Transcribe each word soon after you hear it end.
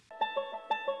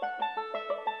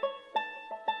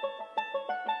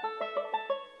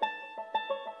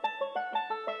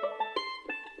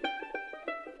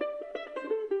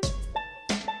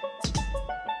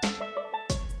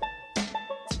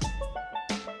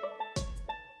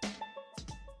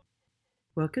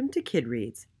Welcome to Kid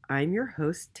Reads. I'm your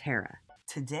host, Tara.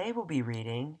 Today we'll be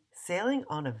reading Sailing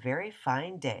on a Very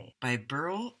Fine Day by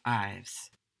Burl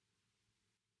Ives.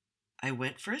 I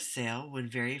went for a sail one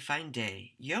very fine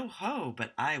day, yo-ho,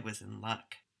 but I was in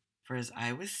luck. For as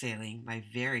I was sailing my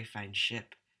very fine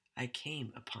ship, I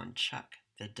came upon Chuck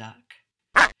the Duck.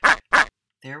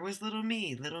 There was little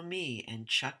me, and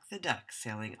Chuck the Duck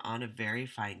sailing on a very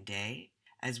fine day.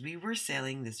 As we were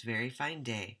sailing this very fine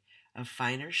day, a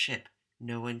finer ship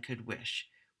no one could wish.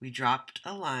 We dropped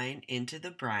a line into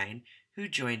the brine, who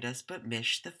joined us but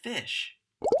Mish the fish.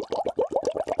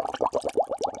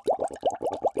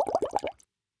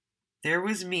 There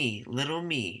was me,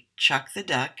 Chuck the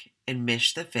Duck, and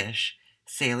Mish the fish,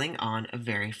 sailing on a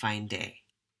very fine day.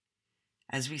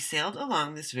 As we sailed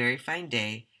along this very fine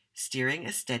day, steering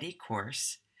a steady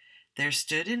course, there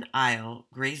stood an isle,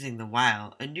 grazing the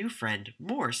while, a new friend,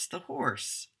 Morse the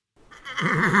horse.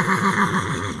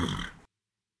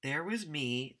 There was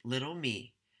me,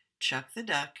 Chuck the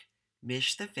Duck,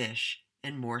 Mish the fish,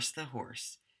 and Morse the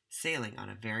horse, sailing on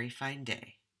a very fine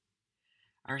day.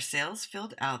 Our sails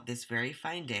filled out this very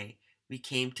fine day. We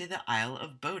came to the Isle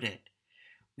of Bodit.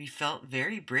 We felt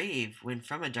very brave when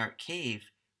from a dark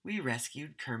cave we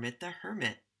rescued Kermit the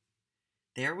Hermit.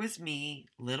 There was me,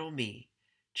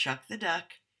 Chuck the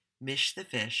Duck, Mish the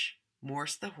fish,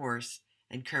 Morse the horse,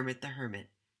 and Kermit the Hermit,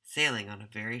 sailing on a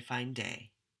very fine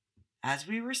day. As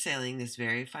we were sailing this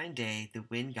very fine day, the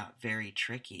wind got very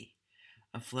tricky.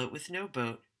 Afloat with no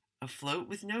boat,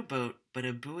 but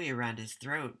a buoy around his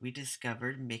throat, we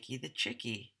discovered Mickey the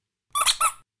Chickie.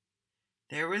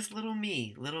 There was little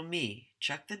me,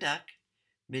 Chuck the Duck,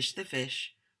 Mish the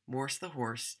fish, Morse the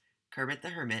horse, Kermit the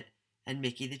Hermit, and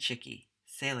Mickey the Chickie,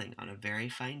 sailing on a very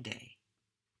fine day.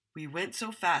 We went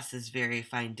so fast this very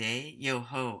fine day,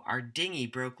 yo-ho, our dinghy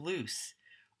broke loose.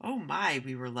 Oh my,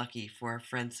 we were lucky, for our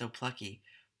friend so plucky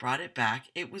brought it back,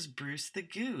 it was Bruce the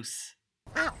goose.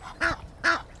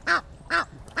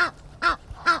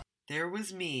 There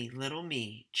was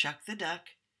me, Chuck the Duck,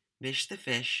 Mish the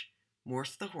fish,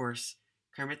 Morse the horse,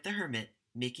 Kermit the Hermit,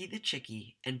 Mickey the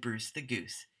Chickie, and Bruce the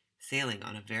goose, sailing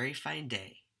on a very fine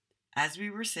day. As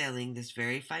we were sailing this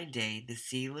very fine day, the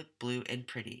sea looked blue and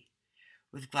pretty.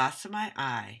 With glass to my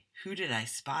eye, who did I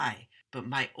spy but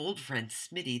my old friend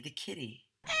Smitty the kitty?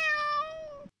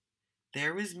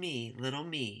 There was me,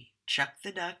 Chuck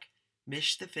the Duck,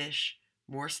 Mish the fish,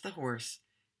 Morse the horse,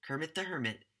 Kermit the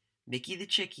Hermit, Mickey the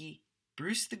Chickie,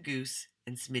 Bruce the goose,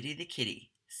 and Smitty the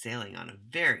kitty, sailing on a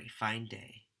very fine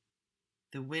day.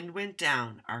 The wind went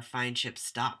down, our fine ship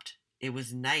stopped. It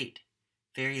was night,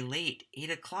 very late,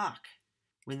 8 o'clock,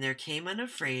 when there came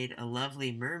unafraid a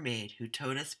lovely mermaid who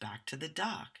towed us back to the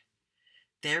dock.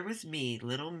 There was me,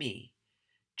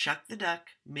 Chuck the Duck,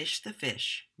 Mish the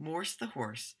fish, Morse the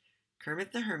horse,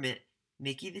 Kermit the Hermit,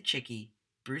 Mickey the Chickie,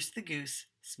 Bruce the goose,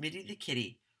 Smitty the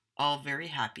kitty, all very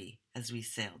happy as we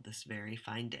sailed this very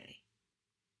fine day.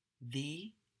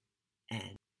 The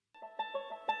end.